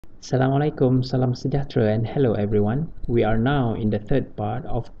Assalamualaikum, salam sejahtera, and hello everyone. We are now in the third part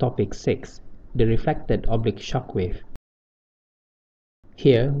of topic 6, the reflected oblique shock wave.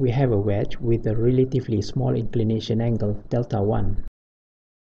 Here we have a wedge with a relatively small inclination angle delta 1.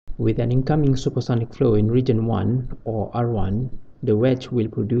 With an incoming supersonic flow in region 1 or R1, the wedge will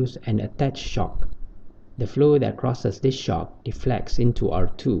produce an attached shock. The flow that crosses this shock deflects into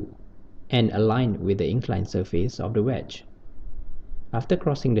R2 and aligned with the inclined surface of the wedge. After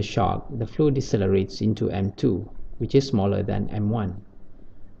crossing the shock, the flow decelerates into M2, which is smaller than M1.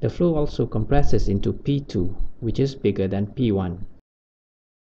 The flow also compresses into P2, which is bigger than P1.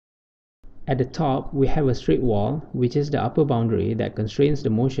 At the top, we have a straight wall, which is the upper boundary that constrains the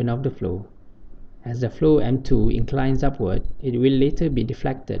motion of the flow. As the flow M2 inclines upward, it will later be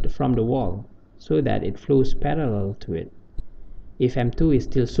deflected from the wall, so that it flows parallel to it. If M2 is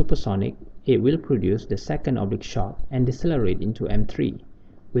still supersonic, it will produce the second oblique shock and decelerate into M3,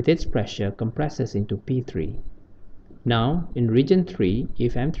 with its pressure compresses into P3. Now, in region 3,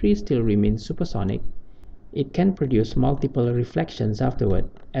 if M3 still remains supersonic, it can produce multiple reflections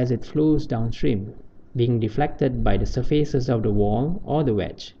afterward as it flows downstream, being deflected by the surfaces of the wall or the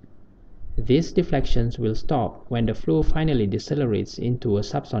wedge. These deflections will stop when the flow finally decelerates into a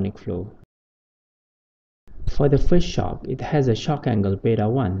subsonic flow. For the first shock, it has a shock angle beta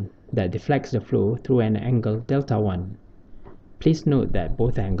 1 that deflects the flow through an angle delta 1. Please note that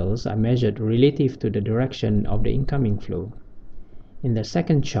both angles are measured relative to the direction of the incoming flow. In the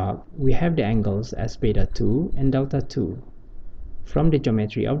second shock, we have the angles as beta 2 and delta 2. From the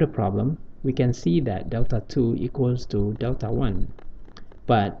geometry of the problem, we can see that delta 2 equals to delta 1.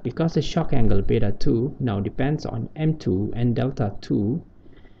 But because the shock angle beta 2 now depends on M2 and delta 2,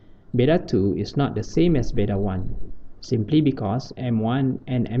 beta 2 is not the same as beta 1, simply because M1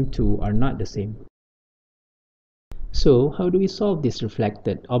 and M2 are not the same. So, how do we solve these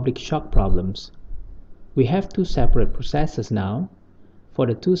reflected oblique shock problems? We have two separate processes now. For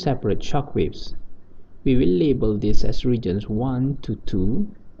the two separate shock waves, we will label this as regions 1 to 2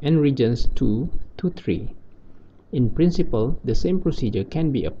 and regions 2 to 3. In principle, the same procedure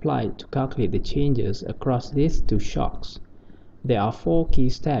can be applied to calculate the changes across these two shocks. There are 4 key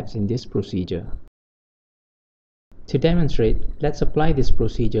steps in this procedure. To demonstrate, let's apply this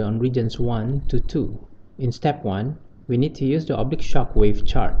procedure on regions 1 to 2. In step 1, we need to use the oblique shock wave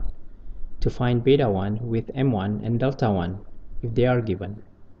chart to find beta 1 with M1 and delta 1 if they are given.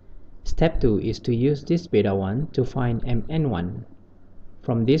 Step 2 is to use this beta 1 to find Mn1.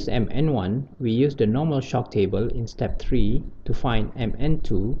 From this Mn1, we use the normal shock table in step 3 to find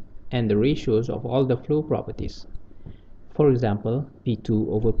Mn2 and the ratios of all the flow properties. For example, P2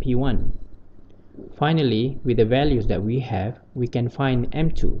 over P1. Finally, with the values that we have, we can find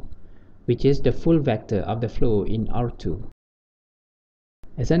M2, which is the full vector of the flow in R2.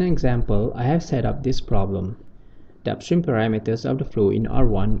 As an example, I have set up this problem. The upstream parameters of the flow in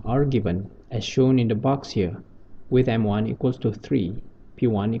R1 are given, as shown in the box here, with M1 equals to 3,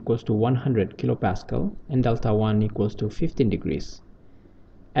 P1 equals to 100 kPa, and delta 1 equals to 15 degrees.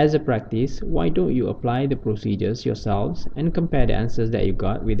 As a practice, why don't you apply the procedures yourselves and compare the answers that you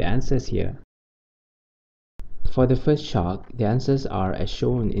got with the answers here. For the first shock, the answers are as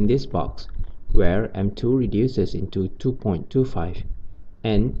shown in this box, where M2 reduces into 2.25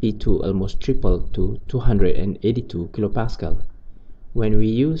 and P2 almost tripled to 282 kPa. When we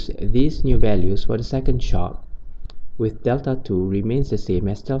use these new values for the second shock, with delta 2 remains the same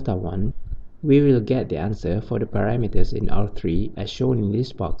as delta 1, we will get the answer for the parameters in R3 as shown in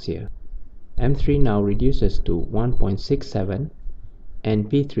this box here. M3 now reduces to 1.67 and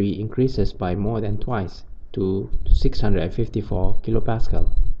P3 increases by more than twice to 654 kPa.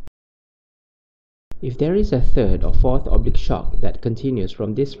 If there is a third or fourth oblique shock that continues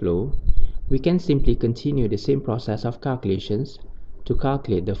from this flow, we can simply continue the same process of calculations to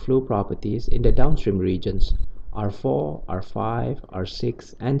calculate the flow properties in the downstream regions R4, R5,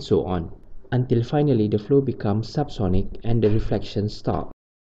 R6, and so on, until finally the flow becomes subsonic and the reflections stop.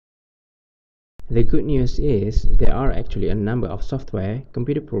 The good news is there are actually a number of software,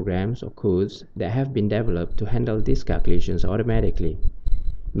 computer programs or codes that have been developed to handle these calculations automatically.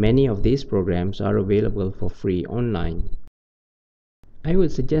 Many of these programs are available for free online. I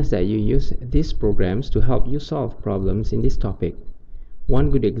would suggest that you use these programs to help you solve problems in this topic. One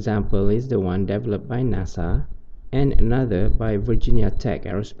good example is the one developed by NASA and another by Virginia Tech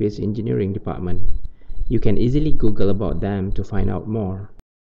Aerospace Engineering Department. You can easily Google about them to find out more.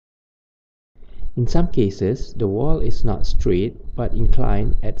 In some cases, the wall is not straight but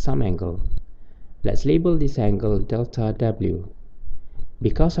inclined at some angle. Let's label this angle delta W.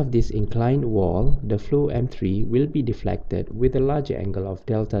 Because of this inclined wall, the flow M3 will be deflected with a larger angle of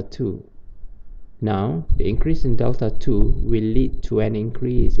delta 2. Now, the increase in delta 2 will lead to an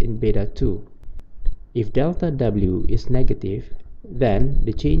increase in beta 2. If delta W is negative, then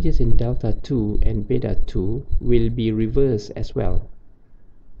the changes in delta 2 and beta 2 will be reversed as well.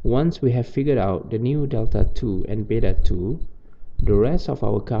 Once we have figured out the new delta 2 and beta 2, the rest of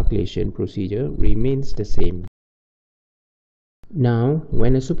our calculation procedure remains the same. Now,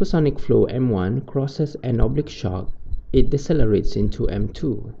 when a supersonic flow M1 crosses an oblique shock, it decelerates into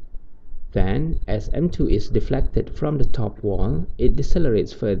M2. Then, as M2 is deflected from the top wall, it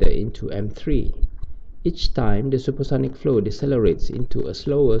decelerates further into M3. Each time the supersonic flow decelerates into a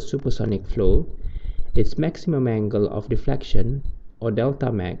slower supersonic flow, its maximum angle of deflection, or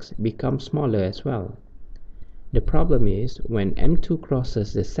delta max, becomes smaller as well. The problem is, when M2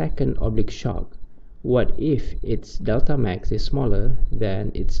 crosses the second oblique shock, what if its delta max is smaller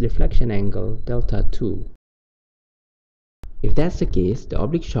than its deflection angle delta 2? If that's the case, the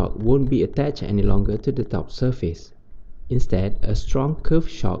oblique shock won't be attached any longer to the top surface. Instead, a strong curved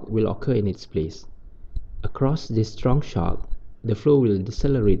shock will occur in its place. Across this strong shock, the flow will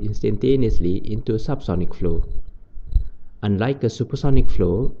decelerate instantaneously into a subsonic flow. Unlike a supersonic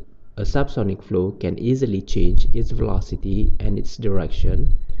flow, a subsonic flow can easily change its velocity and its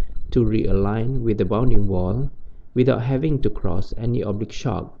direction to realign with the bounding wall without having to cross any oblique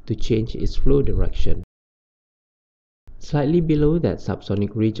shock to change its flow direction. Slightly below that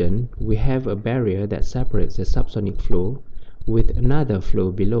subsonic region, we have a barrier that separates the subsonic flow with another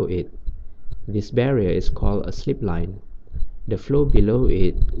flow below it. This barrier is called a slip line. The flow below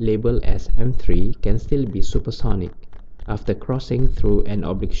it, labeled as M3, can still be supersonic after crossing through an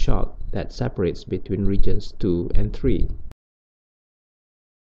oblique shock that separates between regions 2 and 3.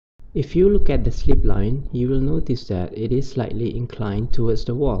 If you look at the slip line, you will notice that it is slightly inclined towards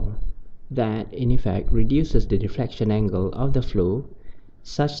the wall. That, in effect, reduces the deflection angle of the flow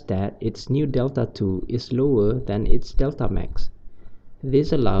such that its new delta 2 is lower than its delta max.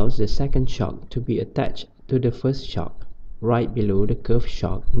 This allows the second shock to be attached to the first shock, right below the curved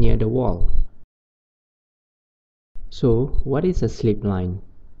shock near the wall. So, what is a slip line?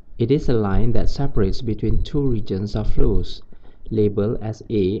 It is a line that separates between two regions of flows, labeled as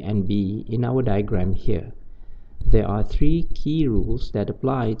A and B in our diagram here. There are three key rules that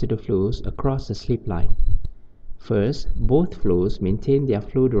apply to the flows across the slip line. First, both flows maintain their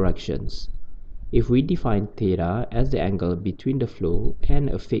flow directions. If we define theta as the angle between the flow and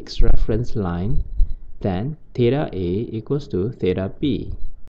a fixed reference line, then theta A equals to theta B.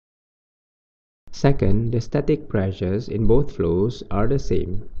 Second, the static pressures in both flows are the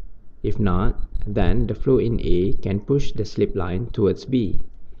same. If not, then the flow in A can push the slip line towards B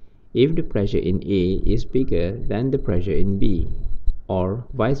if the pressure in A is bigger than the pressure in B, or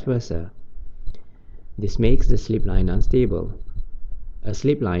vice versa. This makes the slip line unstable. A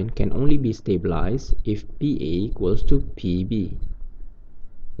slip line can only be stabilized if PA equals to PB.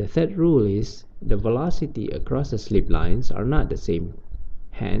 The third rule is the velocity across the slip lines are not the same,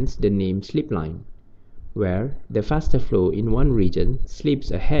 hence the name slip line, where the faster flow in one region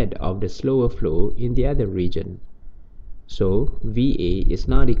slips ahead of the slower flow in the other region. So, VA is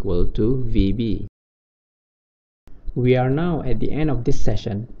not equal to VB. We are now at the end of this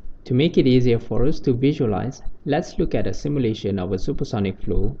session. To make it easier for us to visualize, let's look at a simulation of a supersonic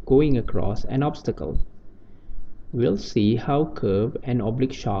flow going across an obstacle. We'll see how curved and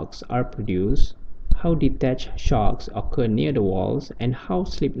oblique shocks are produced, how detached shocks occur near the walls, and how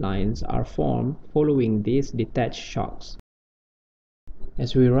slip lines are formed following these detached shocks.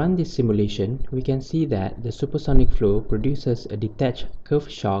 As we run this simulation, we can see that the supersonic flow produces a detached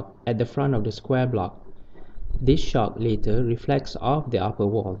curved shock at the front of the square block. This shock later reflects off the upper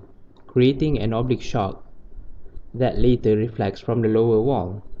wall, creating an oblique shock that later reflects from the lower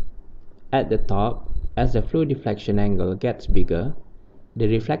wall. At the top, as the flow deflection angle gets bigger, the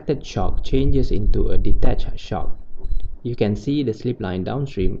reflected shock changes into a detached shock. You can see the slip line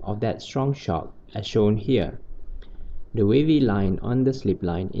downstream of that strong shock as shown here. The wavy line on the slip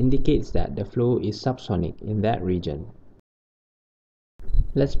line indicates that the flow is subsonic in that region.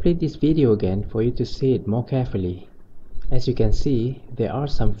 Let's play this video again for you to see it more carefully. As you can see, there are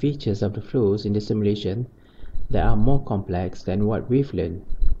some features of the flows in the simulation that are more complex than what we've learned.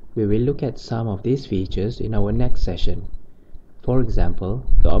 We will look at some of these features in our next session. For example,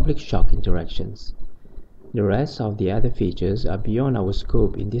 the oblique shock interactions. The rest of the other features are beyond our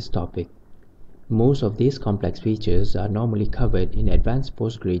scope in this topic. Most of these complex features are normally covered in advanced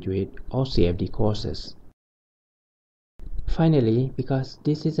postgraduate or CFD courses. Finally, because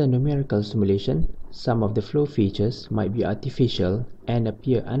this is a numerical simulation, some of the flow features might be artificial and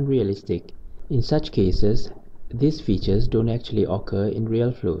appear unrealistic. In such cases, these features don't actually occur in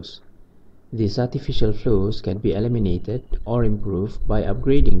real flows. These artificial flows can be eliminated or improved by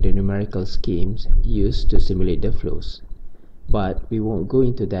upgrading the numerical schemes used to simulate the flows. But we won't go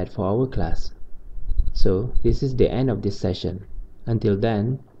into that for our class. So, this is the end of this session. Until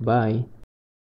then, bye.